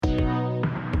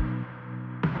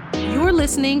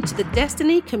listening to the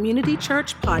Destiny Community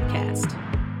Church podcast.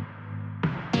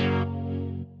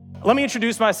 Let me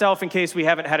introduce myself in case we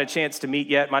haven't had a chance to meet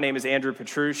yet. My name is Andrew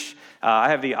Petrush. I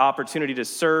have the opportunity to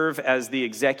serve as the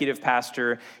executive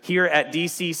pastor here at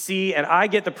DCC, and I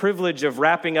get the privilege of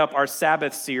wrapping up our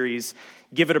Sabbath series,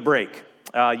 Give It a Break.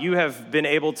 You have been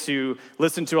able to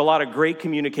listen to a lot of great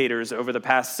communicators over the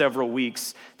past several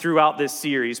weeks throughout this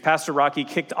series. Pastor Rocky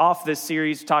kicked off this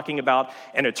series talking about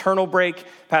an eternal break.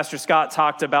 Pastor Scott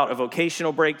talked about a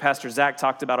vocational break. Pastor Zach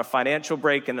talked about a financial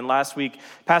break. And then last week,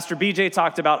 Pastor BJ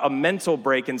talked about a mental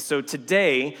break. And so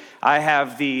today, I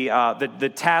have the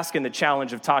task and the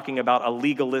challenge of talking about a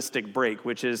legalistic break,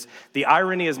 which is, the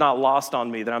irony is not lost on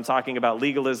me that I'm talking about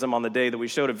legalism on the day that we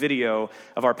showed a video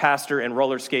of our pastor in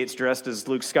roller skates dressed as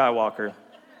Luke Skywalker.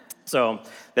 So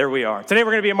there we are. Today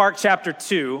we're going to be in Mark chapter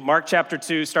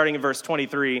 2, starting in verse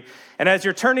 23. And as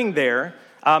you're turning there,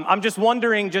 I'm just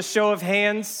wondering, just show of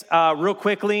hands, real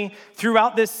quickly,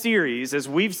 throughout this series, as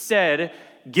we've said,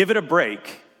 give it a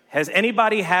break. Has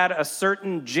anybody had a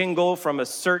certain jingle from a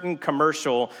certain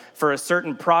commercial for a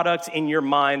certain product in your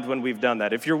mind when we've done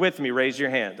that? If you're with me, raise your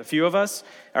hand. A few of us?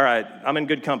 All right, I'm in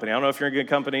good company. I don't know if you're in good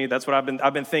company. That's what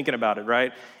I've been thinking about it,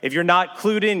 right? If you're not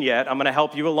clued in yet, I'm going to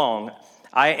help you along.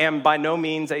 I am by no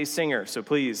means a singer, so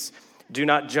please do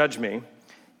not judge me.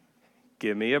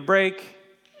 Give me a break.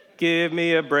 Give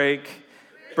me a break.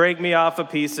 Break me off a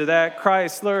piece of that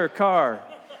Chrysler car.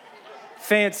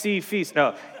 Fancy feast.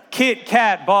 No. Kit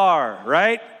Kat bar,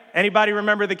 right? Anybody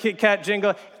remember the Kit Kat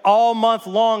jingle? All month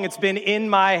long, it's been in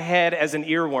my head as an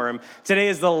earworm. Today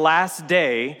is the last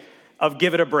day of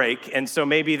Give It a Break, and so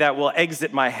maybe that will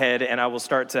exit my head, and I will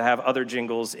start to have other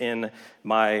jingles in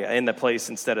the place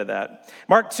instead of that.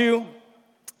 Mark 2,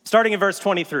 starting in verse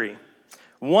 23.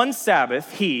 One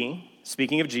Sabbath, he,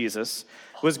 speaking of Jesus,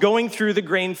 was going through the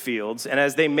grain fields, and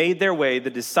as they made their way, the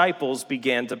disciples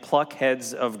began to pluck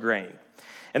heads of grain.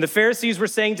 And the Pharisees were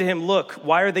saying to him, "Look,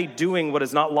 why are they doing what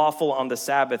is not lawful on the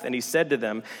Sabbath?" And he said to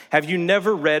them, "Have you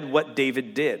never read what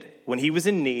David did when he was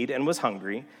in need and was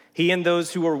hungry, he and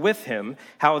those who were with him,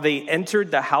 how they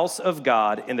entered the house of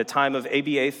God in the time of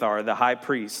Abiathar, the high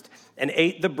priest, and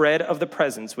ate the bread of the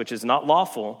presence, which is not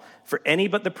lawful for any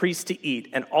but the priest to eat,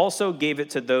 and also gave it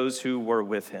to those who were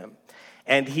with him.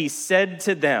 And he said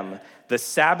to them, the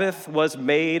Sabbath was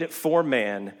made for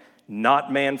man,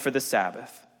 not man for the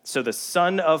Sabbath. So the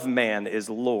Son of Man is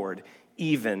Lord,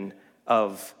 even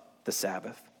of the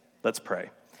Sabbath." Let's pray.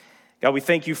 God, we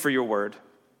thank you for your word.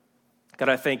 God,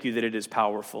 I thank you that it is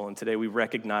powerful, and today we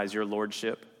recognize your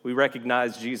lordship. We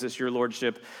recognize, Jesus, your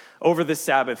lordship over the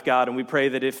Sabbath, God, and we pray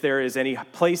that if there is any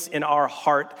place in our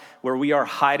heart where we are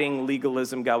hiding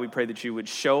legalism, God, we pray that you would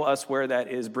show us where that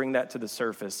is, bring that to the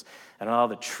surface, and allow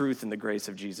the truth and the grace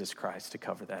of Jesus Christ to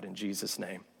cover that in Jesus'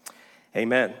 name.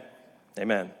 Amen.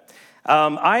 Amen.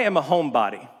 I am a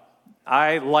homebody.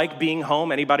 I like being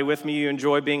home. Anybody with me? You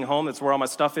enjoy being home? That's where all my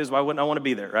stuff is. Why wouldn't I want to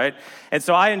be there, right? And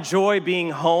so I enjoy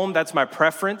being home. That's my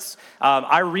preference.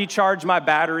 I recharge my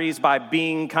batteries by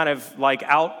being kind of like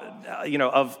out,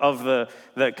 of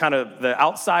the kind of the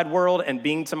outside world and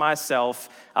being to myself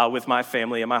with my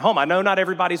family in my home. I know not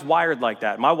everybody's wired like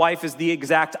that. My wife is the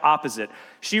exact opposite.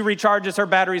 She recharges her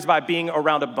batteries by being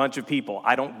around a bunch of people.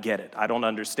 I don't get it. I don't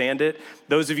understand it.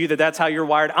 Those of you that's how you're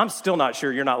wired, I'm still not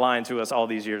sure you're not lying to us all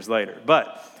these years later.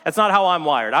 But that's not how I'm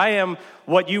wired. I am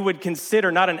what you would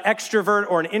consider not an extrovert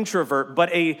or an introvert,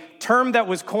 but a term that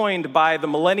was coined by the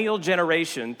millennial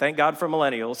generation, thank God for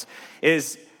millennials,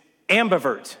 is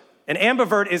ambivert. An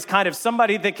ambivert is kind of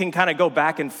somebody that can kind of go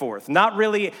back and forth. Not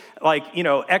really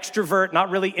extrovert,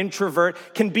 not really introvert.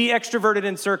 Can be extroverted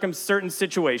in certain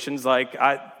situations.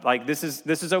 This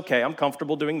is okay. I'm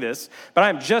comfortable doing this, but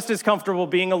I'm just as comfortable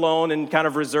being alone and kind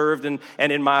of reserved and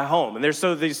in my home. And there's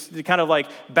so these kind of like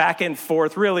back and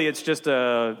forth. Really, it's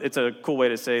a cool way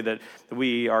to say that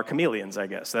we are chameleons, I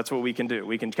guess. That's what we can do.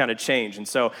 We can kind of change. And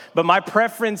so, but my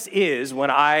preference is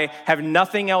when I have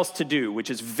nothing else to do, which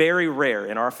is very rare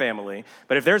in our family.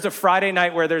 But if there's a Friday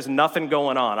night where there's nothing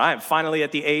going on, I am finally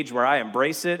at the age where I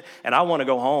embrace it and I want to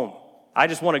go home. I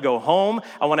just want to go home.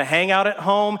 I want to hang out at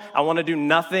home. I want to do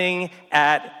nothing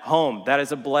at home. That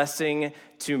is a blessing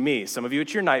to me. Some of you,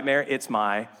 it's your nightmare. It's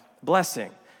my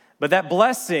blessing. But that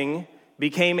blessing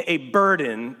became a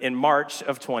burden in March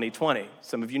of 2020.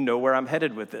 Some of you know where I'm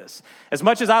headed with this. As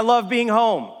much as I love being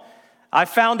home, I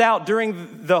found out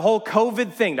during the whole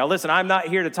COVID thing. Now listen, I'm not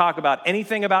here to talk about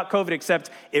anything about COVID except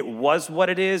it was what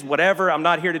it is, whatever. I'm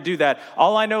not here to do that.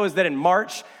 All I know is that in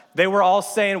March, they were all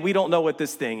saying, "We don't know what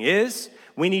this thing is.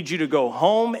 We need you to go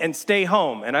home and stay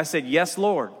home." And I said, "Yes,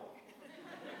 Lord."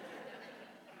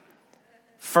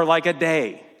 For like a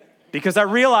day. because I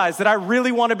realize that I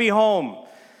really want to be home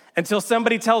until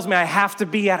somebody tells me I have to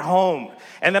be at home.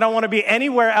 And then I want to be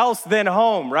anywhere else than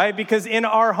home, right? Because in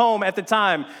our home at the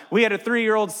time, we had a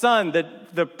 3-year-old son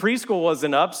that the preschool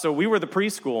wasn't up, so we were the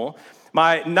preschool.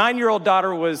 My 9-year-old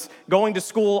daughter was going to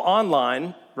school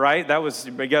online, right?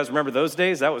 You guys remember those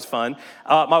days? That was fun.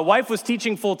 My wife was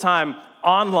teaching full-time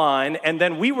online, and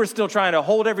then we were still trying to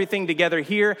hold everything together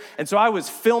here. And so I was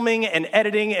filming and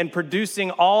editing and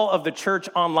producing all of the church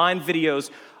online videos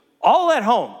all at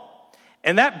home.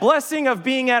 And that blessing of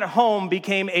being at home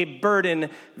became a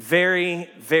burden very,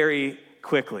 very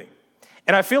quickly.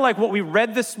 And I feel like what we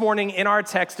read this morning in our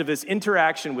text of this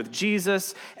interaction with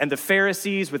Jesus and the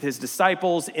Pharisees, with his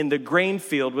disciples in the grain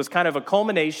field, was kind of a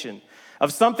culmination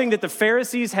of something that the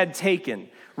Pharisees had taken.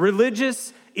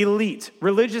 Religious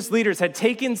leaders had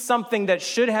taken something that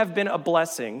should have been a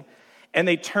blessing, and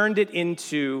they turned it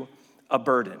into a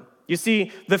burden. You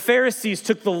see, the Pharisees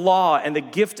took the law and the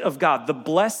gift of God, the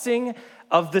blessing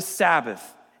of the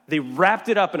Sabbath. They wrapped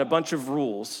it up in a bunch of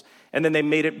rules, and then they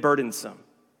made it burdensome.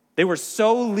 They were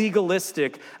so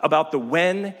legalistic about the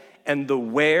when and the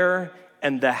where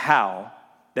and the how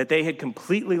that they had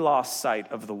completely lost sight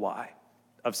of the why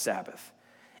of Sabbath.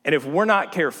 And if we're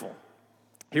not careful,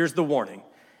 here's the warning,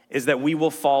 is that we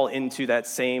will fall into that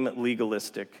same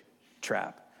legalistic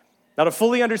trap. Now, to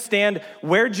fully understand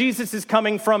where Jesus is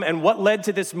coming from and what led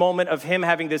to this moment of him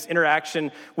having this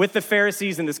interaction with the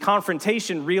Pharisees and this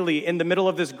confrontation really in the middle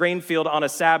of this grain field on a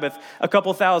Sabbath a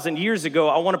couple thousand years ago,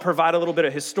 I want to provide a little bit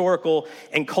of historical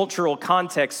and cultural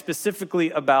context specifically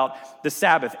about the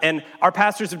Sabbath. And our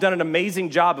pastors have done an amazing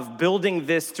job of building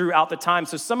this throughout the time.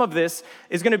 So some of this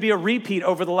is going to be a repeat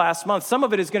over the last month. Some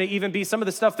of it is going to even be some of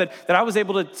the stuff that I was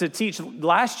able to teach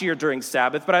last year during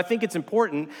Sabbath. But I think it's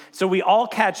important so we all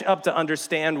catch up to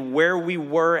understand where we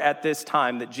were at this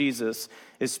time that Jesus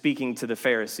is speaking to the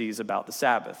Pharisees about the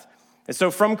Sabbath. And so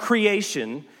from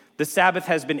creation, the Sabbath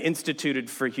has been instituted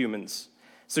for humans.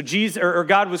 So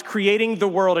God was creating the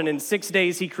world, and in 6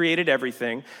 days he created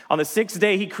everything. On the 6th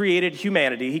day he created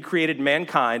humanity, he created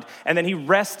mankind, and then he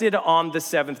rested on the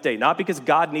 7th day. Not because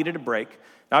God needed a break,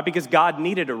 not because God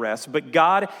needed a rest, but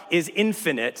God is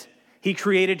infinite. He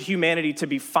created humanity to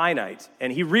be finite,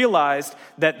 and he realized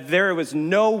that there was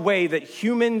no way that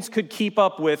humans could keep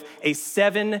up with a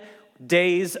 7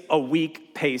 days a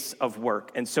week pace of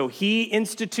work. And so he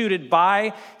instituted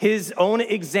by his own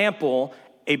example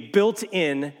a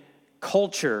built-in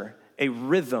culture, a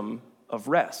rhythm of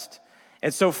rest.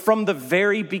 And so from the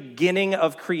very beginning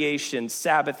of creation,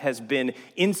 Sabbath has been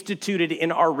instituted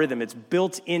in our rhythm. It's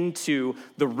built into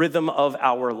the rhythm of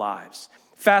our lives.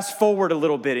 Fast forward a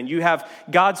little bit, and you have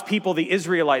God's people, the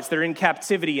Israelites, they're in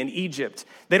captivity in Egypt.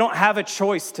 They don't have a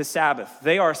choice to Sabbath.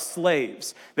 They are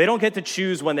slaves. They don't get to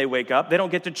choose when they wake up. They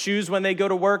don't get to choose when they go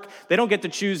to work. They don't get to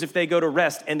choose if they go to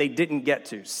rest, and they didn't get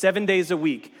to. 7 days a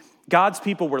week, God's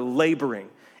people were laboring,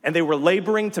 and they were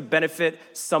laboring to benefit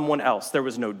someone else. There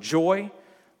was no joy.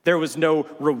 There was no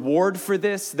reward for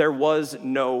this. There was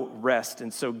no rest.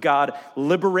 And so God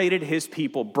liberated his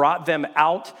people, brought them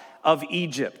out of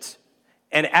Egypt.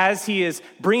 And as he is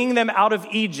bringing them out of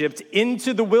Egypt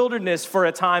into the wilderness for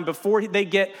a time before they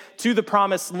get to the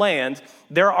promised land,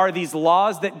 there are these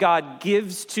laws that God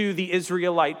gives to the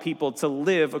Israelite people to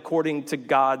live according to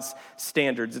God's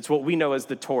standards. It's what we know as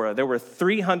the Torah. There were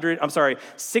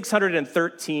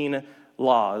 613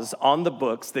 laws on the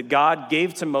books that God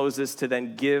gave to Moses to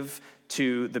then give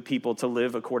to the people to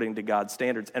live according to God's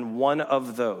standards. And one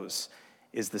of those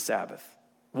is the Sabbath.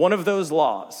 One of those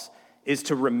laws is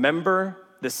to remember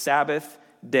the Sabbath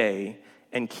day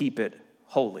and keep it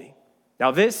holy. Now,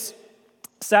 this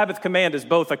Sabbath command is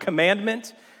both a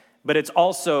commandment, but it's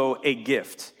also a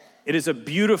gift. It is a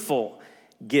beautiful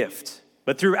gift.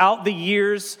 But throughout the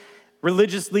years,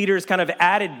 religious leaders kind of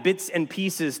added bits and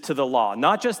pieces to the law,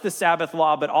 not just the Sabbath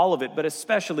law, but all of it, but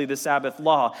especially the Sabbath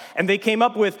law. And they came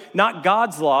up with not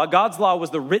God's law. God's law was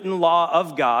the written law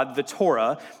of God, the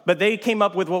Torah, but they came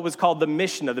up with what was called the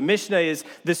Mishnah. The Mishnah is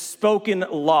the spoken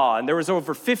law, and there was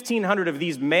over 1,500 of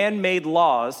these man-made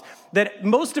laws that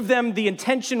most of them, the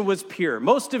intention was pure.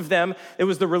 Most of them, it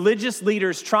was the religious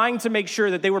leaders trying to make sure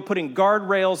that they were putting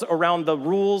guardrails around the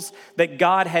rules that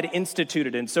God had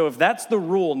instituted. And so if that's the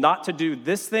rule, not to do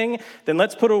this thing, then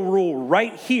let's put a rule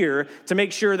right here to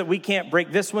make sure that we can't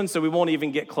break this one so we won't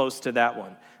even get close to that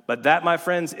one. But that, my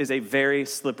friends, is a very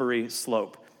slippery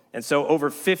slope. And so over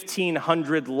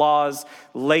 1,500 laws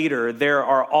later, there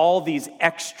are all these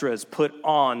extras put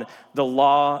on the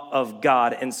law of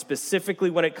God. And specifically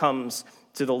when it comes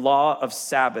to the law of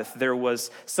Sabbath, there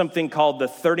was something called the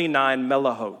 39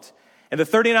 Melahot. And the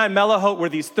 39 melahot were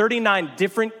these 39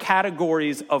 different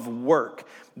categories of work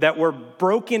that were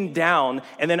broken down,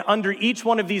 and then under each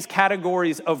one of these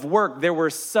categories of work, there were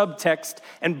subtext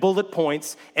and bullet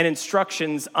points and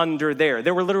instructions under there.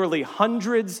 There were literally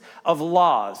hundreds of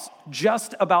laws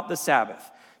just about the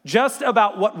Sabbath, just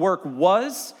about what work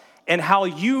was and how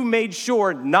you made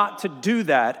sure not to do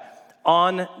that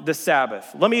on the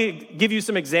Sabbath. Let me give you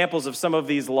some examples of some of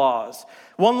these laws.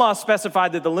 One law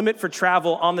specified that the limit for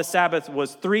travel on the Sabbath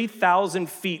was 3,000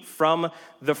 feet from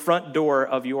the front door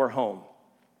of your home,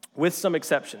 with some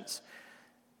exceptions.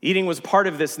 Eating was part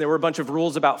of this, and there were a bunch of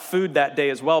rules about food that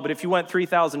day as well. But if you went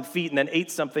 3,000 feet and then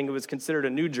ate something, it was considered a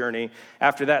new journey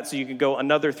after that, so you could go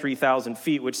another 3,000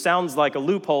 feet, which sounds like a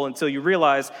loophole until you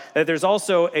realize that there's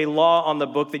also a law on the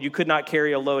book that you could not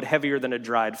carry a load heavier than a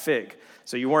dried fig.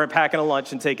 So you weren't packing a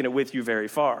lunch and taking it with you very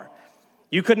far.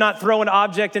 You could not throw an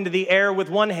object into the air with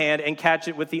one hand and catch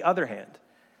it with the other hand.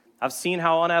 I've seen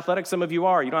how unathletic some of you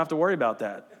are. You don't have to worry about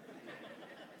that.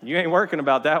 You ain't working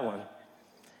about that one.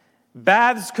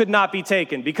 Baths could not be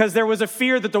taken because there was a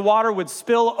fear that the water would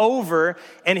spill over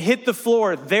and hit the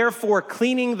floor, therefore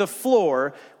cleaning the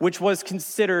floor, which was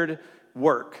considered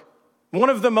work. One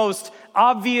of the most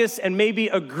obvious and maybe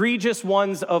egregious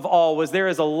ones of all was there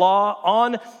is a law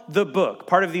on the book,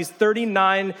 part of these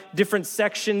 39 different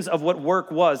sections of what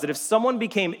work was, that if someone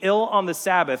became ill on the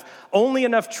Sabbath, only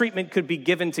enough treatment could be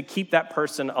given to keep that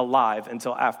person alive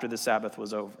until after the Sabbath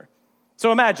was over.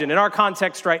 So imagine, in our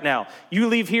context right now, you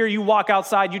leave here, you walk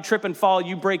outside, you trip and fall,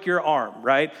 you break your arm,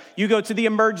 right? You go to the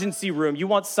emergency room, you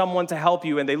want someone to help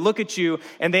you, and they look at you,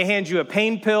 and they hand you a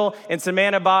pain pill and some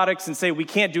antibiotics and say, we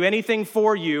can't do anything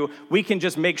for you, we can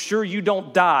just make sure you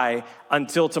don't die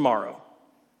until tomorrow.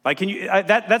 Like,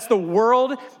 that's the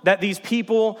world that these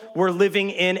people were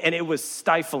living in, and it was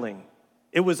stifling.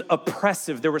 It was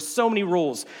oppressive. There were so many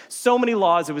rules, so many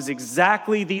laws. It was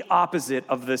exactly the opposite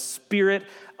of the spirit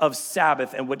of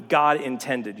Sabbath and what God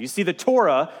intended. You see, the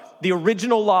Torah, the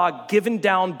original law given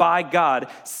down by God,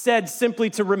 said simply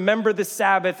to remember the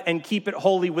Sabbath and keep it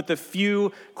holy with a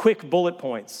few quick bullet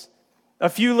points, a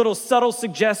few little subtle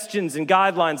suggestions and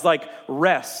guidelines like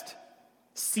rest,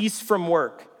 cease from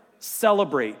work,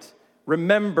 celebrate,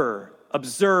 remember,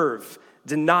 observe,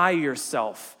 deny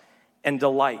yourself, and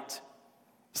delight.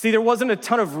 See, there wasn't a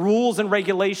ton of rules and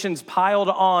regulations piled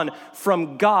on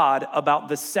from God about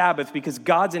the Sabbath because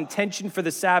God's intention for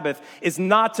the Sabbath is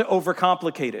not to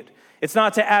overcomplicate it. It's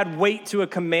not to add weight to a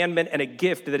commandment and a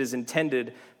gift that is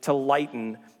intended to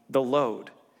lighten the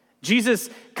load. Jesus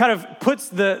kind of puts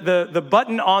the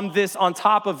button on this, on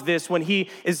top of this, when he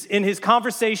is in his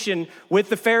conversation with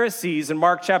the Pharisees in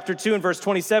Mark chapter 2 and verse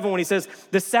 27, when he says,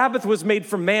 the Sabbath was made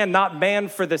for man, not man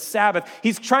for the Sabbath.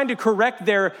 He's trying to correct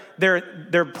their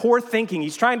poor thinking.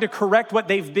 He's trying to correct what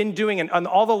they've been doing and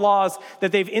all the laws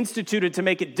that they've instituted to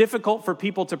make it difficult for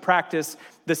people to practice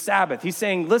the Sabbath. He's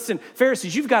saying, listen,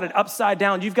 Pharisees, you've got it upside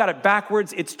down. You've got it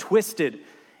backwards. It's twisted.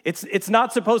 It's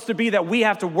not supposed to be that we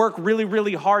have to work really,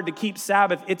 really hard to keep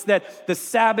Sabbath. It's that the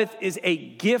Sabbath is a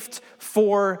gift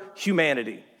for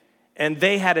humanity. And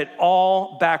they had it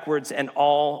all backwards and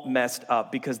all messed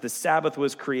up because the Sabbath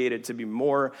was created to be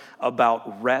more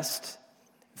about rest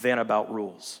than about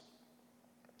rules.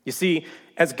 You see,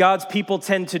 as God's people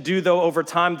tend to do, though, over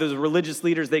time, the religious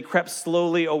leaders, they crept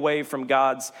slowly away from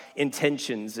God's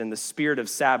intentions and the spirit of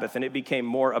Sabbath, and it became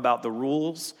more about the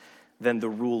rules than the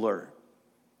ruler.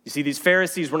 You see, these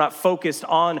Pharisees were not focused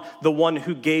on the one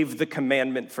who gave the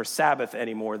commandment for Sabbath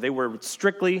anymore. They were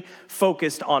strictly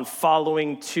focused on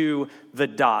following to the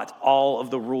dot all of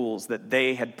the rules that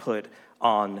they had put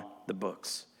on the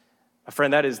books. My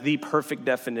friend, that is the perfect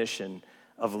definition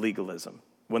of legalism,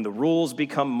 when the rules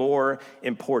become more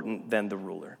important than the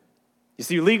ruler. You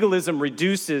see, legalism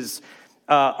reduces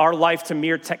our life to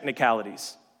mere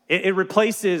technicalities. It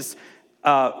replaces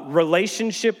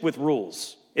relationship with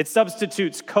rules. It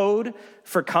substitutes code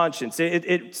for conscience.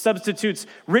 It substitutes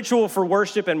ritual for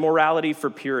worship and morality for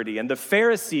purity. And the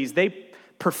Pharisees, they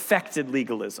perfected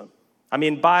legalism. I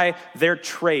mean, by their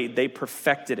trade, they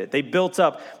perfected it. They built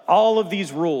up all of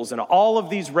these rules and all of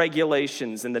these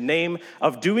regulations in the name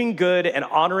of doing good and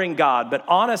honoring God. But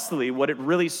honestly, what it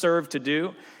really served to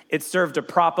do, it served to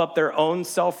prop up their own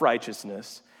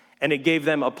self-righteousness, and it gave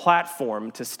them a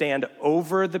platform to stand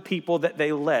over the people that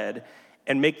they led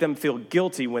and make them feel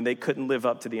guilty when they couldn't live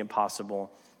up to the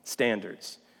impossible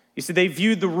standards. You see, they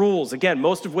viewed the rules, again,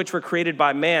 most of which were created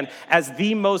by man, as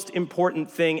the most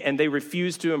important thing, and they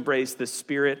refused to embrace the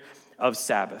spirit of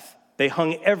Sabbath. They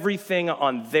hung everything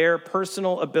on their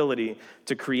personal ability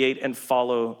to create and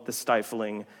follow the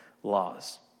stifling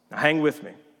laws. Now, hang with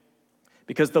me,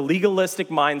 because the legalistic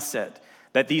mindset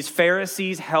that these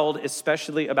Pharisees held,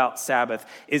 especially about Sabbath,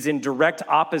 is in direct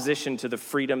opposition to the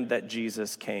freedom that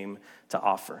Jesus came to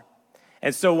offer.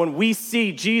 And so when we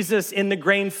see Jesus in the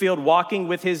grain field walking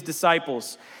with his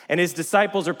disciples, and his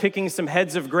disciples are picking some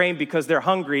heads of grain because they're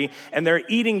hungry, and they're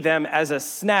eating them as a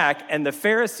snack, and the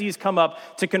Pharisees come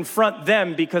up to confront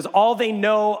them because all they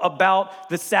know about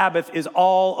the Sabbath is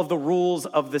all of the rules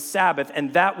of the Sabbath,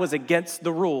 and that was against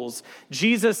the rules.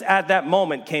 Jesus at that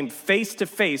moment came face to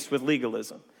face with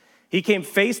legalism. He came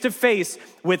face to face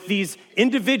with these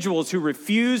individuals who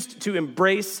refused to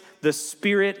embrace the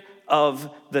spirit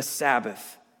of the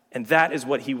Sabbath. And that is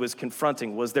what he was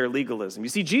confronting, was their legalism. You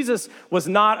see, Jesus was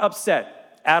not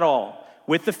upset at all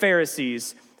with the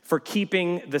Pharisees for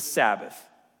keeping the Sabbath.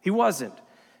 He wasn't.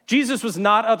 Jesus was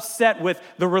not upset with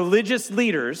the religious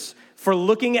leaders for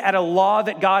looking at a law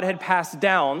that God had passed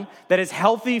down that is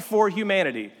healthy for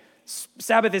humanity.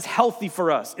 Sabbath is healthy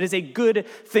for us. It is a good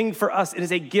thing for us. It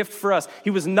is a gift for us. He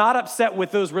was not upset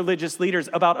with those religious leaders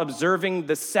about observing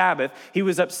the Sabbath. He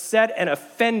was upset and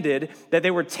offended that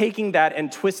they were taking that and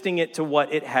twisting it to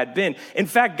what it had been. In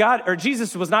fact,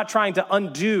 Jesus was not trying to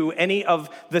undo any of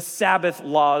the Sabbath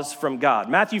laws from God.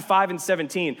 Matthew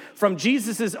 5:17, from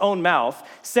Jesus' own mouth,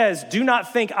 says, "Do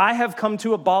not think I have come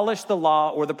to abolish the law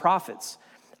or the prophets.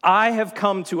 I have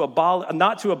come to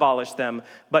not to abolish them,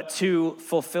 but to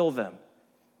fulfill them."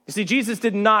 You see, Jesus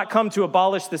did not come to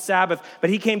abolish the Sabbath, but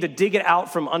he came to dig it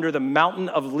out from under the mountain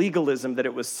of legalism that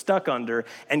it was stuck under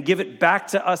and give it back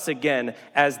to us again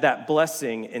as that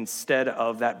blessing instead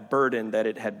of that burden that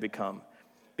it had become.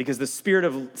 Because the spirit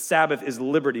of Sabbath is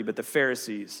liberty, but the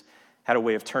Pharisees had a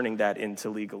way of turning that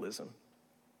into legalism.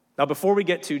 Now, before we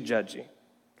get too judgy,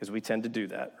 because we tend to do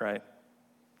that, right?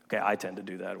 Okay, I tend to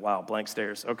do that. Wow, blank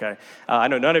stares. Okay. I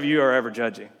know none of you are ever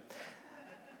judgy.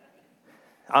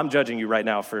 I'm judging you right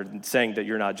now for saying that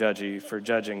you're not judgy, for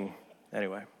judging.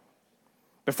 Anyway,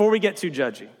 before we get too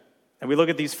judgy, and we look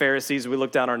at these Pharisees, we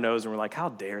look down our nose and we're like, how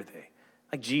dare they?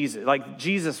 Like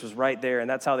Jesus was right there, and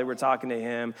that's how they were talking to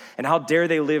him, and how dare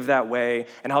they live that way,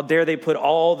 and how dare they put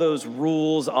all those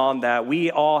rules on that.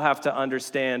 We all have to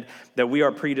understand that we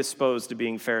are predisposed to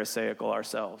being Pharisaical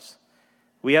ourselves.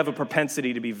 We have a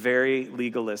propensity to be very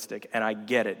legalistic, and I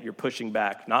get it. You're pushing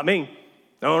back. Not me.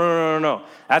 No.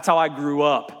 That's how I grew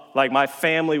up. Like, my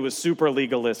family was super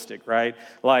legalistic, right?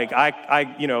 Like,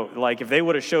 like if they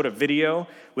would have showed a video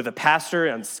with a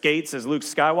pastor on skates as Luke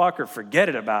Skywalker, forget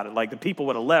it about it. Like, the people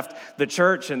would have left the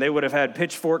church, and they would have had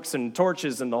pitchforks and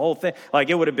torches and the whole thing. Like,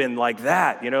 it would have been like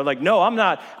that, Like, no, I'm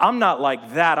not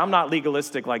like that. I'm not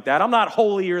legalistic like that. I'm not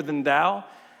holier than thou.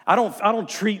 I don't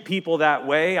treat people that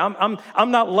way.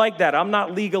 I'm not like that. I'm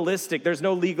not legalistic. There's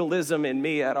no legalism in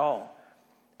me at all.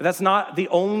 But that's not the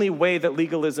only way that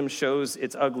legalism shows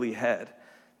its ugly head.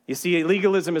 You see,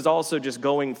 legalism is also just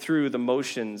going through the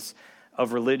motions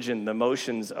of religion, the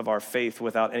motions of our faith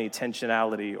without any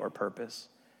intentionality or purpose.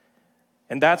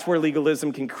 And that's where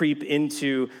legalism can creep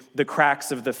into the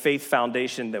cracks of the faith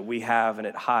foundation that we have, and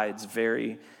it hides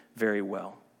very, very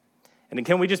well. And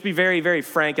can we just be very, very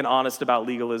frank and honest about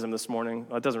legalism this morning?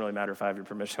 Well, it doesn't really matter if I have your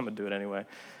permission. I'm going to do it anyway.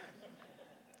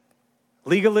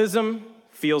 Legalism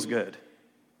feels good.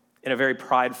 In a very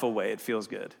prideful way, it feels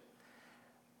good.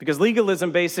 Because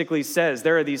legalism basically says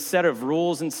there are these set of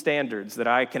rules and standards that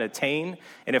I can attain,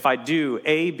 and if I do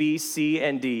A, B, C,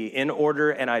 and D in order,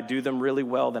 and I do them really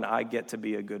well, then I get to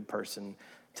be a good person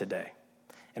today.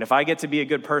 And if I get to be a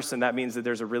good person, that means that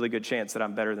there's a really good chance that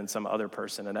I'm better than some other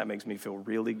person, and that makes me feel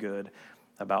really good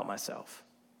about myself.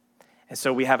 And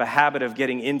so we have a habit of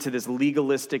getting into this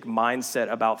legalistic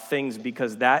mindset about things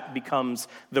because that becomes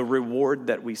the reward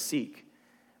that we seek.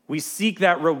 We seek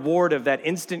that reward of that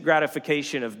instant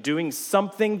gratification of doing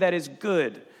something that is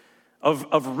good,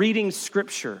 of reading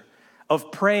scripture,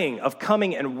 of praying, of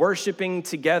coming and worshiping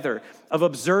together, of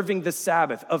observing the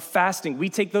Sabbath, of fasting. We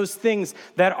take those things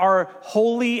that are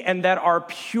holy and that are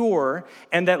pure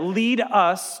and that lead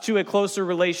us to a closer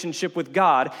relationship with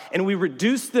God, and we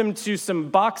reduce them to some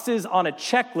boxes on a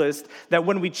checklist that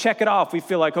when we check it off, we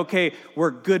feel like, okay,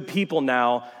 we're good people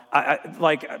now.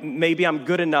 Maybe I'm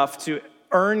good enough to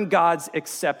earn God's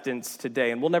acceptance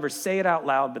today. And we'll never say it out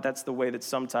loud, but that's the way that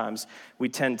sometimes we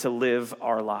tend to live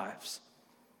our lives.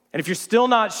 And if you're still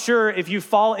not sure if you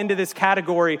fall into this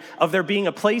category of there being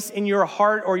a place in your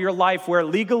heart or your life where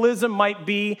legalism might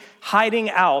be hiding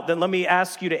out, then let me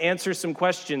ask you to answer some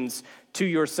questions to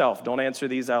yourself. Don't answer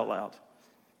these out loud.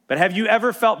 But have you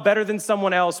ever felt better than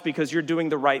someone else because you're doing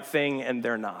the right thing and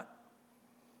they're not?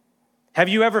 Have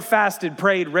you ever fasted,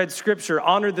 prayed, read scripture,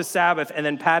 honored the Sabbath, and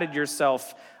then patted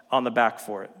yourself on the back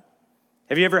for it?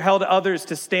 Have you ever held others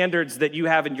to standards that you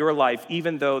have in your life,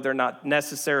 even though they're not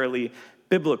necessarily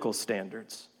biblical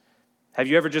standards? Have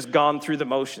you ever just gone through the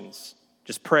motions?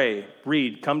 Just pray,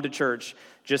 read, come to church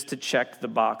just to check the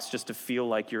box, just to feel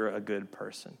like you're a good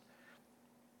person?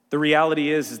 The reality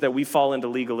is that we fall into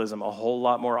legalism a whole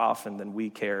lot more often than we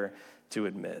care to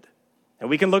admit. And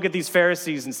we can look at these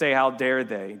Pharisees and say, how dare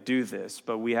they do this?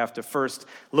 But we have to first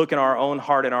look in our own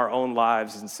heart and our own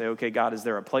lives and say, okay, God, is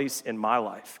there a place in my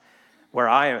life where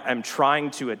I am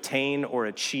trying to attain or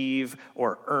achieve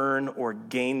or earn or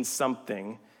gain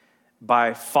something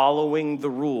by following the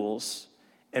rules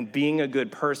and being a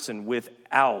good person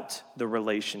without the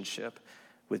relationship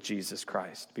with Jesus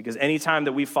Christ? Because anytime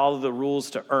that we follow the rules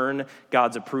to earn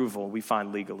God's approval, we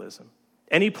find legalism.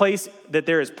 Any place that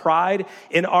there is pride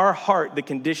in our heart, the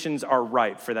conditions are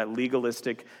ripe for that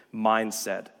legalistic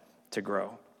mindset to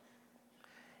grow.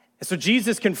 And so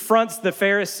Jesus confronts the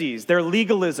Pharisees, their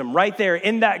legalism, right there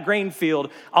in that grain field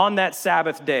on that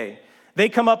Sabbath day. They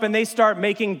come up and they start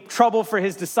making trouble for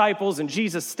his disciples, and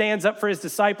Jesus stands up for his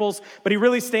disciples, but he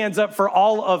really stands up for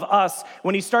all of us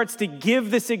when he starts to give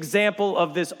this example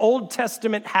of this Old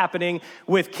Testament happening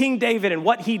with King David and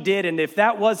what he did. And if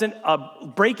that wasn't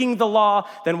breaking the law,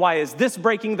 then why is this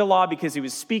breaking the law? Because he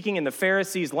was speaking in the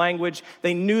Pharisees' language.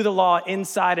 They knew the law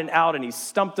inside and out, and he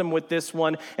stumped them with this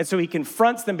one. And so he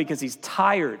confronts them because he's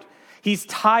tired. He's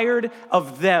tired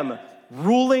of them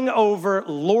ruling over,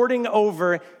 lording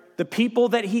over the people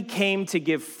that he came to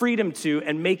give freedom to,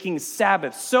 and making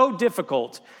Sabbath so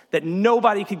difficult that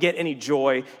nobody could get any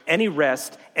joy, any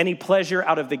rest, any pleasure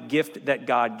out of the gift that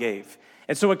God gave.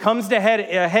 And so it comes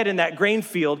ahead in that grain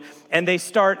field, and they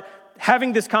start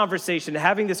having this conversation,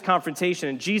 having this confrontation,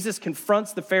 and Jesus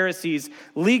confronts the Pharisees'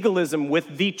 legalism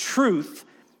with the truth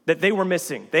that they were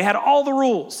missing. They had all the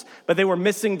rules, but they were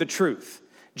missing the truth.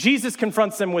 Jesus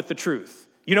confronts them with the truth.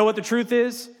 You know what the truth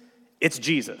is? It's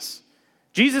Jesus.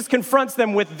 Jesus confronts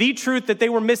them with the truth that they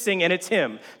were missing, and it's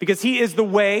him, because he is the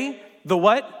way, the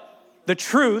what? The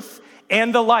truth,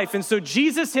 and the life. And so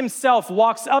Jesus himself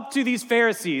walks up to these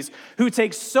Pharisees who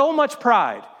take so much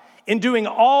pride in doing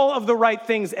all of the right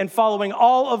things and following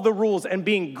all of the rules and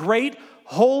being great,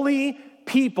 holy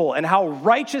people and how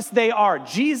righteous they are.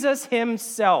 Jesus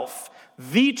himself,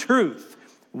 the truth,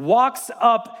 walks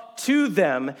up to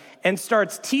them and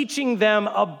starts teaching them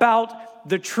about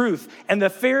the truth. And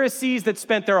the Pharisees that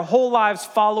spent their whole lives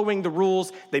following the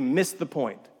rules, they missed the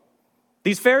point.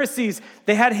 These Pharisees,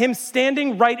 they had him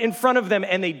standing right in front of them,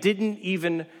 and they didn't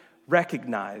even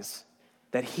recognize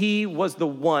that he was the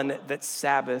one that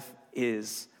Sabbath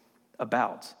is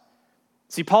about.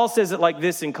 See, Paul says it like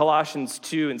this in Colossians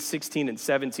 2 and 16 and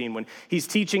 17 when he's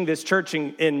teaching this church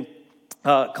in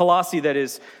Colossae that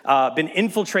has been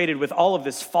infiltrated with all of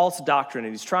this false doctrine,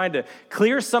 and he's trying to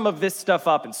clear some of this stuff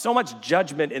up, and so much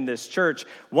judgment in this church,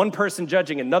 one person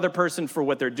judging another person for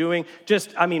what they're doing,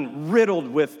 riddled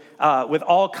with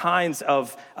all kinds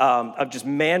of just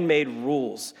man-made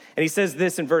rules. And he says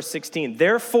this in verse 16,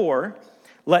 "Therefore,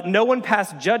 let no one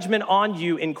pass judgment on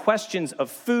you in questions of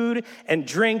food and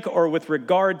drink, or with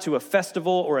regard to a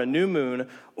festival or a new moon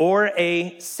or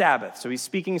a Sabbath." So he's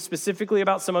speaking specifically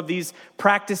about some of these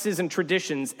practices and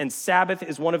traditions, and Sabbath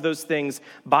is one of those things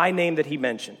by name that he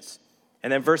mentions.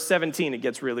 And then verse 17, it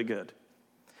gets really good.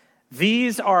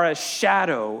 "These are a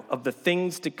shadow of the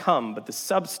things to come, but the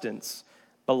substance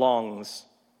belongs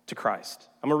to Christ."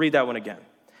 I'm going to read that one again.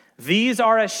 "These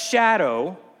are a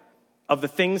shadow of the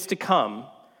things to come,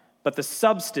 but the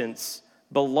substance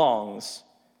belongs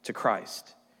to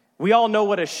Christ." We all know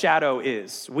what a shadow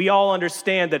is. We all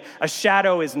understand that a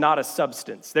shadow is not a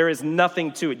substance. There is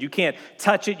nothing to it. You can't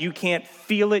touch it. You can't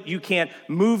feel it. You can't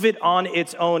move it on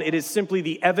its own. It is simply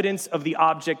the evidence of the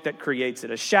object that creates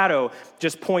it. A shadow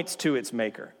just points to its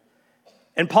maker.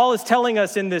 And Paul is telling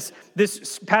us in this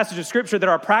passage of scripture that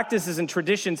our practices and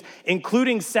traditions,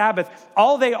 including Sabbath,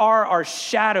 all they are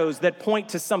shadows that point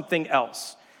to something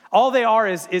else. All they are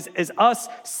is us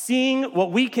seeing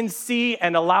what we can see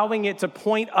and allowing it to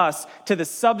point us to the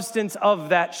substance of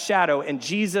that shadow. And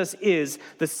Jesus is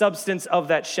the substance of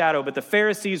that shadow. But the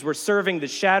Pharisees were serving the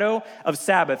shadow of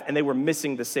Sabbath, and they were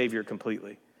missing the Savior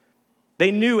completely.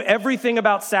 They knew everything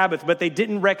about Sabbath, but they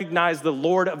didn't recognize the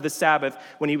Lord of the Sabbath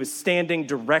when he was standing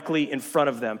directly in front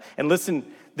of them. And listen,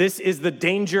 this is the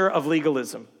danger of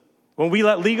legalism. When we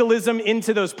let legalism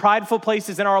into those prideful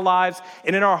places in our lives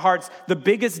and in our hearts, the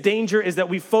biggest danger is that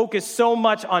we focus so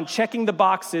much on checking the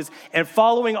boxes and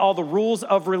following all the rules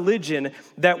of religion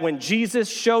that when Jesus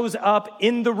shows up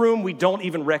in the room, we don't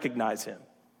even recognize him.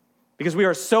 Because we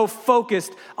are so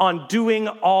focused on doing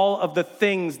all of the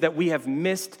things that we have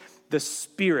missed the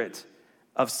spirit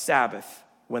of Sabbath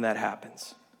when that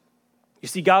happens. You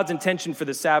see, God's intention for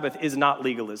the Sabbath is not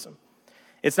legalism.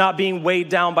 It's not being weighed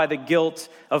down by the guilt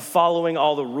of following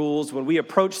all the rules. When we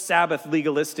approach Sabbath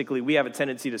legalistically, we have a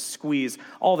tendency to squeeze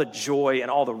all the joy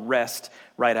and all the rest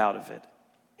right out of it.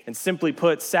 And simply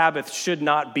put, Sabbath should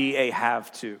not be a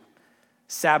have to.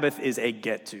 Sabbath is a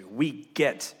get to. We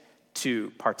get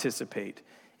to participate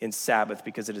in Sabbath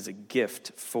because it is a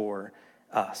gift for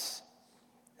us.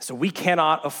 So we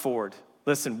cannot afford,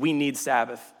 listen, we need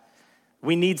Sabbath.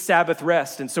 We need Sabbath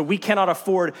rest. And so we cannot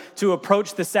afford to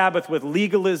approach the Sabbath with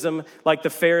legalism like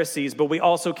the Pharisees, but we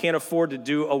also can't afford to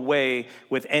do away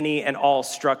with any and all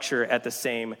structure at the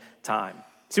same time.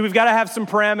 See, we've got to have some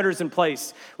parameters in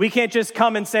place. We can't just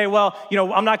come and say, well,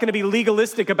 I'm not going to be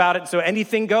legalistic about it, so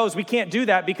anything goes. We can't do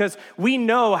that because we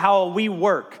know how we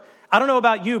work. I don't know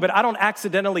about you, but I don't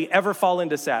accidentally ever fall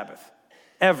into Sabbath,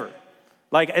 ever.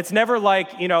 Like, it's never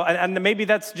like, and maybe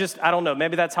that's just, I don't know,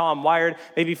 maybe that's how I'm wired.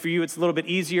 Maybe for you it's a little bit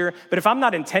easier. But if I'm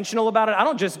not intentional about it, I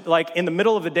don't just in the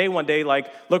middle of the day one day,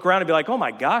 look around and be like, oh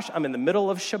my gosh, I'm in the middle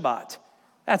of Shabbat.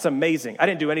 That's amazing. I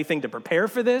didn't do anything to prepare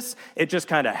for this. It just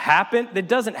kind of happened. It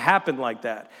doesn't happen like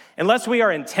that. Unless we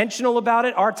are intentional about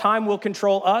it, our time will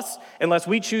control us unless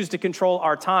we choose to control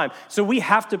our time. So we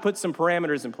have to put some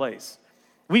parameters in place.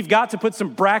 We've got to put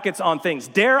some brackets on things.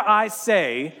 Dare I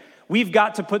say, we've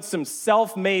got to put some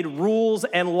self-made rules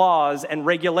and laws and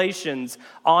regulations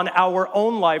on our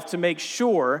own life to make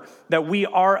sure that we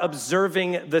are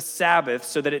observing the Sabbath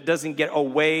so that it doesn't get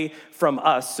away from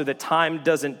us, so that time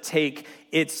doesn't take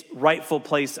its rightful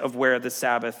place of where the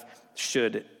Sabbath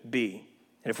should be.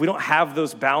 And if we don't have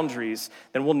those boundaries,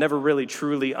 then we'll never really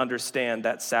truly understand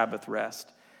that Sabbath rest.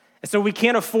 And so we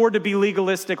can't afford to be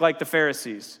legalistic like the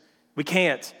Pharisees. We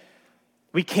can't.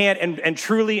 We can't and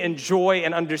truly enjoy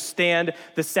and understand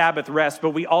the Sabbath rest, but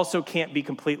we also can't be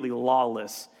completely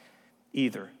lawless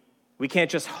either. We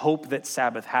can't just hope that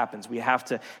Sabbath happens. We have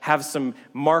to have some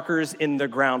markers in the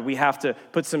ground. We have to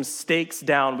put some stakes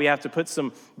down. We have to put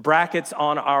some brackets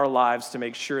on our lives to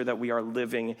make sure that we are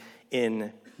living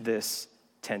in this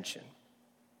tension.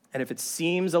 And if it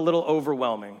seems a little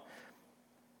overwhelming,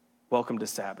 welcome to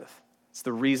Sabbath. It's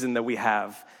the reason that we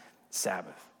have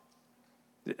Sabbath.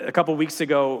 A couple weeks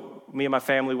ago, me and my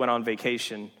family went on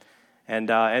vacation, and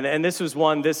this was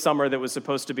one this summer that was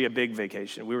supposed to be a big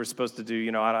vacation. We were supposed to do,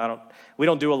 we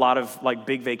don't do a lot of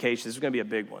big vacations. This was going to be a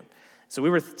big one. So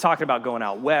we were talking about going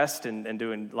out west and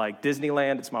doing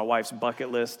Disneyland. It's my wife's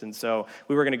bucket list, and so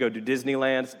we were going to go do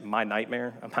Disneyland. It's my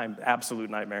nightmare, my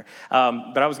absolute nightmare.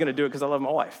 But I was going to do it because I love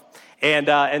my wife,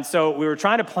 and so we were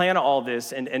trying to plan all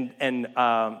this, and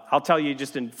I'll tell you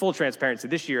just in full transparency,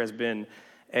 this year has been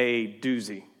a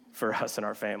doozy for us and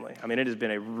our family. I mean, it has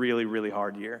been a really, really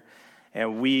hard year.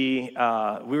 And we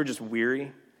were just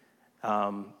weary.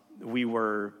 We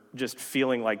were just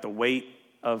feeling like the weight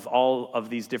of all of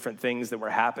these different things that were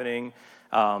happening.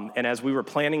 And as we were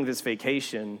planning this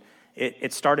vacation,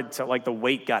 it started to, the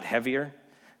weight got heavier.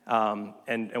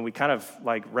 And we kind of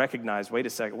recognized, wait a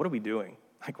second, what are we doing?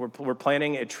 We're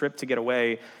planning a trip to get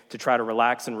away to try to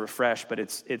relax and refresh, but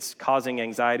it's causing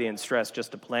anxiety and stress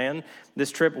just to plan this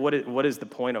trip. What is the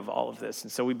point of all of this?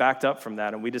 And so we backed up from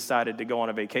that, and we decided to go on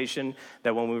a vacation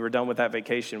that when we were done with that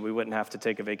vacation, we wouldn't have to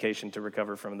take a vacation to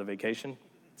recover from the vacation.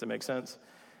 Does that make sense?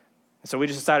 And so we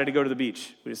just decided to go to the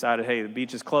beach. We decided, hey, the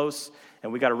beach is close,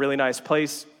 and we got a really nice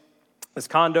place, this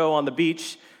condo on the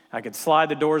beach. I could slide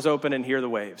the doors open and hear the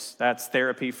waves. That's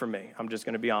therapy for me. I'm just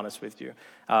going to be honest with you.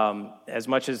 As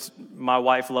much as my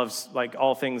wife loves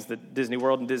all things that Disney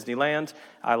World and Disneyland,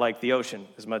 I like the ocean.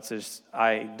 As much as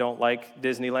I don't like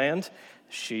Disneyland,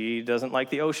 she doesn't like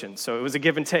the ocean. So it was a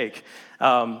give and take.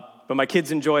 But my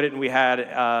kids enjoyed it, and we had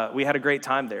a great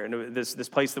time there. And this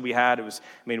place that we had,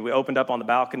 we opened up on the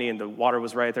balcony, and the water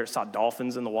was right there. Saw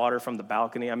dolphins in the water from the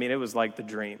balcony. I mean, it was like the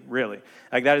dream, really.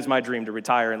 That is my dream, to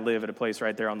retire and live at a place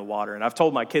right there on the water. And I've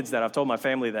told my kids that. I've told my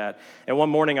family that. And one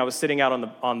morning, I was sitting out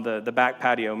on the back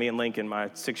patio. Me and Lincoln, my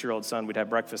 6-year-old son, we'd have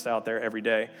breakfast out there every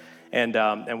day.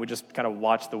 And we just kind of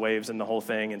watched the waves and the whole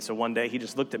thing. And so one day, he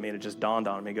just looked at me, and it just dawned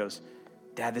on him. He goes,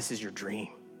 "Dad, this is your dream."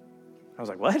 I was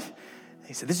like, "What?"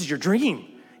 He said, "This is your dream.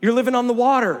 You're living on the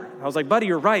water." I was like, "Buddy,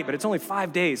 you're right, but it's only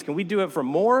 5 days. Can we do it for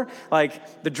more?"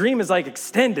 The dream is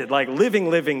extended,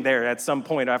 living there at some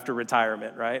point after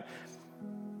retirement, right?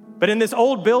 But in this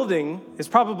old building, it's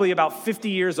probably about 50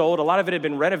 years old. A lot of it had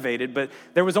been renovated, but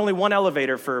there was only one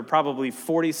elevator for probably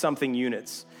 40-something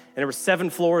units. And there were 7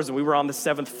 floors, and we were on the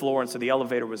 7th floor, and so the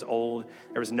elevator was old.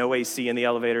 There was no AC in the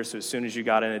elevator, so as soon as you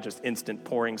got in it, just instant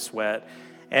pouring sweat.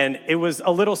 And it was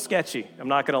a little sketchy, I'm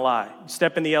not gonna lie. You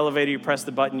step in the elevator, you press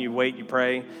the button, you wait, you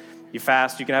pray, you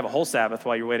fast. You can have a whole Sabbath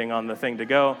while you're waiting on the thing to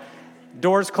go.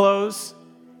 Doors close,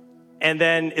 and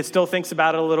then it still thinks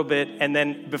about it a little bit, and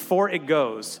then before it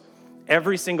goes,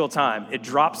 every single time, it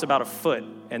drops about a foot,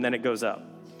 and then it goes up.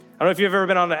 I don't know if you've ever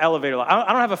been on an elevator.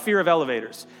 I don't have a fear of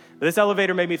elevators, but this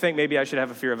elevator made me think maybe I should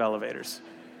have a fear of elevators.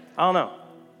 I don't know.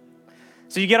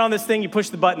 So you get on this thing, you push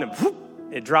the button, and whoop,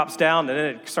 it drops down, and then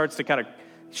it starts to kind of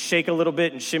shake a little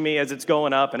bit and shimmy as it's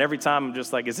going up. And every time I'm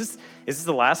just like, is this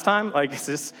the last time? Like, is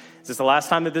this the last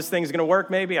time that this thing's gonna work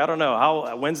maybe? I don't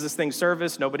know. When's this thing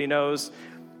serviced? Nobody knows.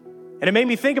 And it made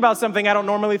me think about something I don't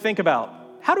normally think about.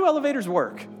 How do elevators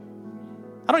work?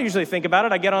 I don't usually think about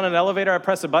it. I get on an elevator, I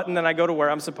press a button, and I go to where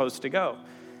I'm supposed to go.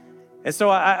 And so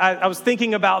I was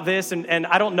thinking about this, and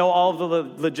I don't know all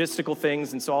of the logistical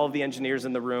things, and so all of the engineers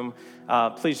in the room,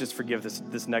 please just forgive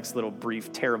this next little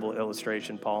brief, terrible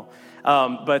illustration, Paul.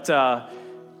 But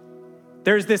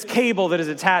there's this cable that is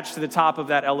attached to the top of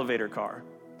that elevator car.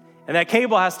 And that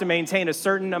cable has to maintain a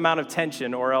certain amount of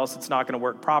tension, or else it's not going to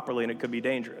work properly, and it could be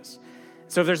dangerous.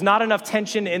 So if there's not enough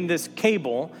tension in this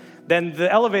cable, then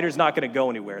the elevator's not going to go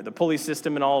anywhere. The pulley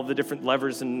system and all of the different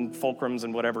levers and fulcrums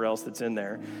and whatever else that's in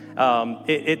there,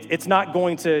 it's not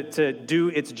going to do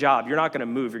its job. You're not going to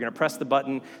move. You're going to press the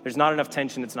button. There's not enough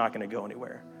tension. It's not going to go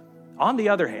anywhere. On the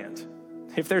other hand,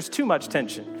 if there's too much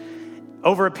tension,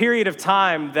 over a period of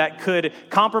time that could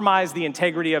compromise the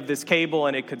integrity of this cable,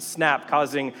 and it could snap,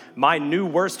 causing my new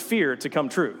worst fear to come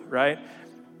true, right?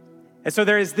 And so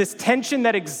there is this tension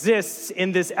that exists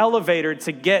in this elevator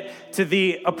to get to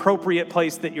the appropriate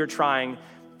place that you're trying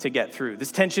to get through.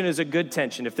 This tension is a good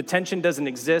tension. If the tension doesn't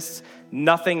exist,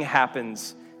 nothing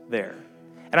happens there.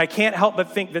 And I can't help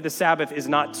but think that the Sabbath is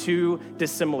not too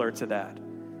dissimilar to that.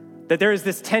 That there is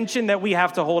this tension that we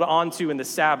have to hold on to in the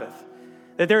Sabbath.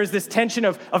 That there is this tension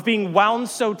of being wound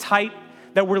so tight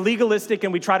that we're legalistic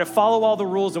and we try to follow all the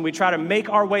rules and we try to make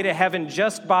our way to heaven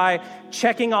just by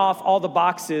checking off all the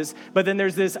boxes. But then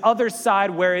there's this other side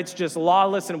where it's just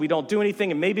lawless and we don't do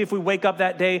anything. And maybe if we wake up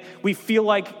that day, we feel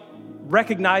like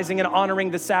recognizing and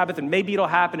honoring the Sabbath, and maybe it'll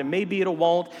happen and maybe it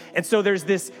won't. And so there's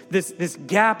this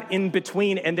gap in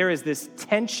between, and there is this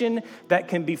tension that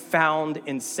can be found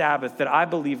in Sabbath that I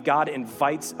believe God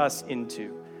invites us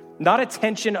into. Not a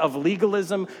tension of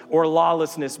legalism or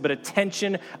lawlessness, but a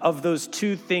tension of those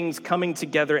two things coming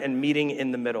together and meeting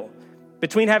in the middle.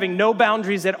 Between having no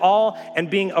boundaries at all and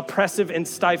being oppressive and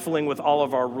stifling with all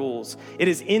of our rules. It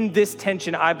is in this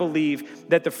tension, I believe,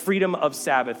 that the freedom of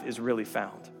Sabbath is really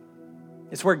found.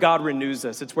 It's where God renews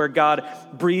us. It's where God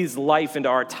breathes life into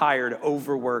our tired,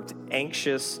 overworked,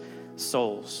 anxious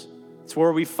souls. It's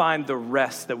where we find the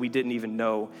rest that we didn't even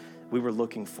know we were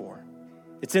looking for.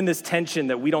 It's in this tension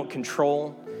that we don't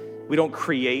control, we don't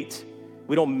create,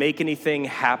 we don't make anything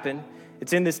happen.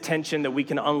 It's in this tension that we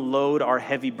can unload our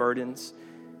heavy burdens.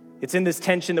 It's in this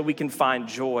tension that we can find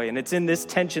joy. And it's in this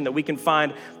tension that we can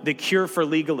find the cure for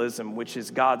legalism, which is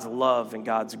God's love and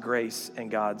God's grace and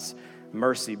God's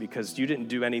mercy, because you didn't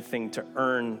do anything to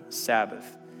earn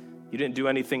Sabbath. You didn't do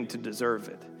anything to deserve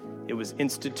it. It was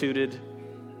instituted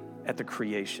at the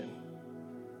creation.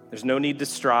 There's no need to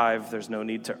strive. There's no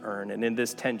need to earn. And in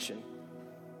this tension,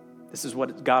 this is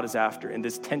what God is after. In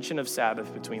this tension of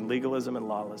Sabbath between legalism and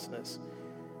lawlessness,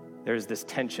 there's this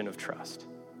tension of trust.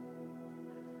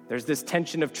 There's this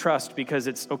tension of trust because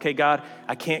it's, okay, God,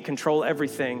 I can't control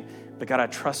everything, but God, I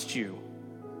trust you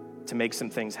to make some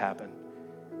things happen.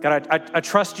 God, I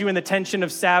trust you in the tension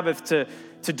of Sabbath to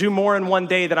do more in one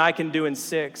day than I can do in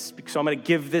 6. So I'm going to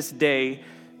give this day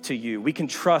to you. We can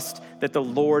trust that the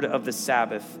Lord of the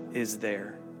Sabbath is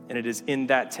there. And it is in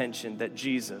that tension that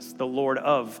Jesus, the Lord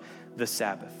of the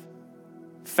Sabbath,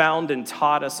 found and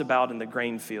taught us about in the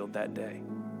grain field that day.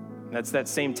 And that's that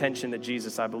same tension that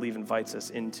Jesus, I believe, invites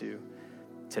us into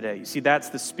today. You see, that's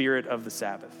the spirit of the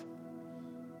Sabbath.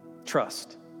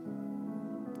 Trust.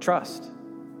 Trust.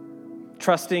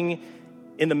 Trusting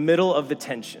in the middle of the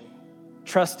tension.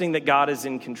 Trusting that God is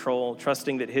in control.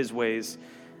 Trusting that his ways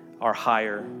are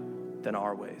higher than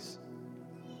our ways.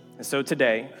 And so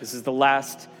today, this is the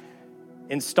last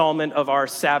installment of our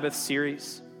Sabbath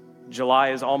series. July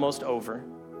is almost over.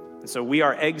 And so we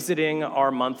are exiting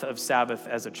our month of Sabbath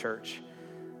as a church.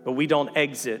 But we don't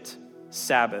exit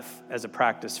Sabbath as a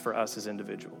practice for us as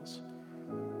individuals.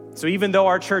 So even though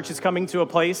our church is coming to a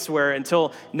place where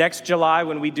until next July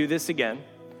when we do this again,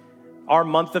 our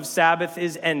month of Sabbath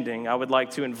is ending, I would like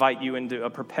to invite you into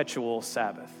a perpetual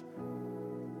Sabbath.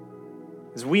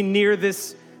 As we near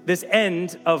this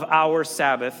end of our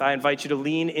Sabbath, I invite you to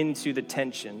lean into the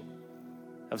tension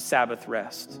of Sabbath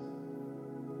rest.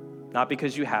 Not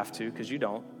because you have to, because you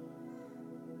don't.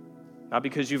 Not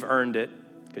because you've earned it,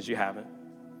 because you haven't.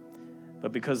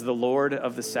 But because the Lord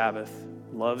of the Sabbath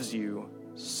loves you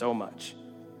so much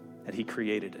that he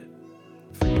created it.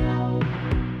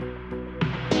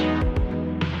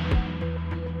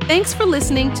 Thanks for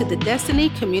listening to the Destiny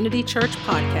Community Church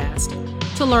podcast.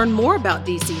 To learn more about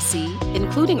DCC,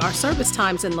 including our service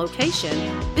times and location,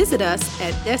 visit us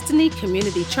at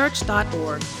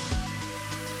destinycommunitychurch.org.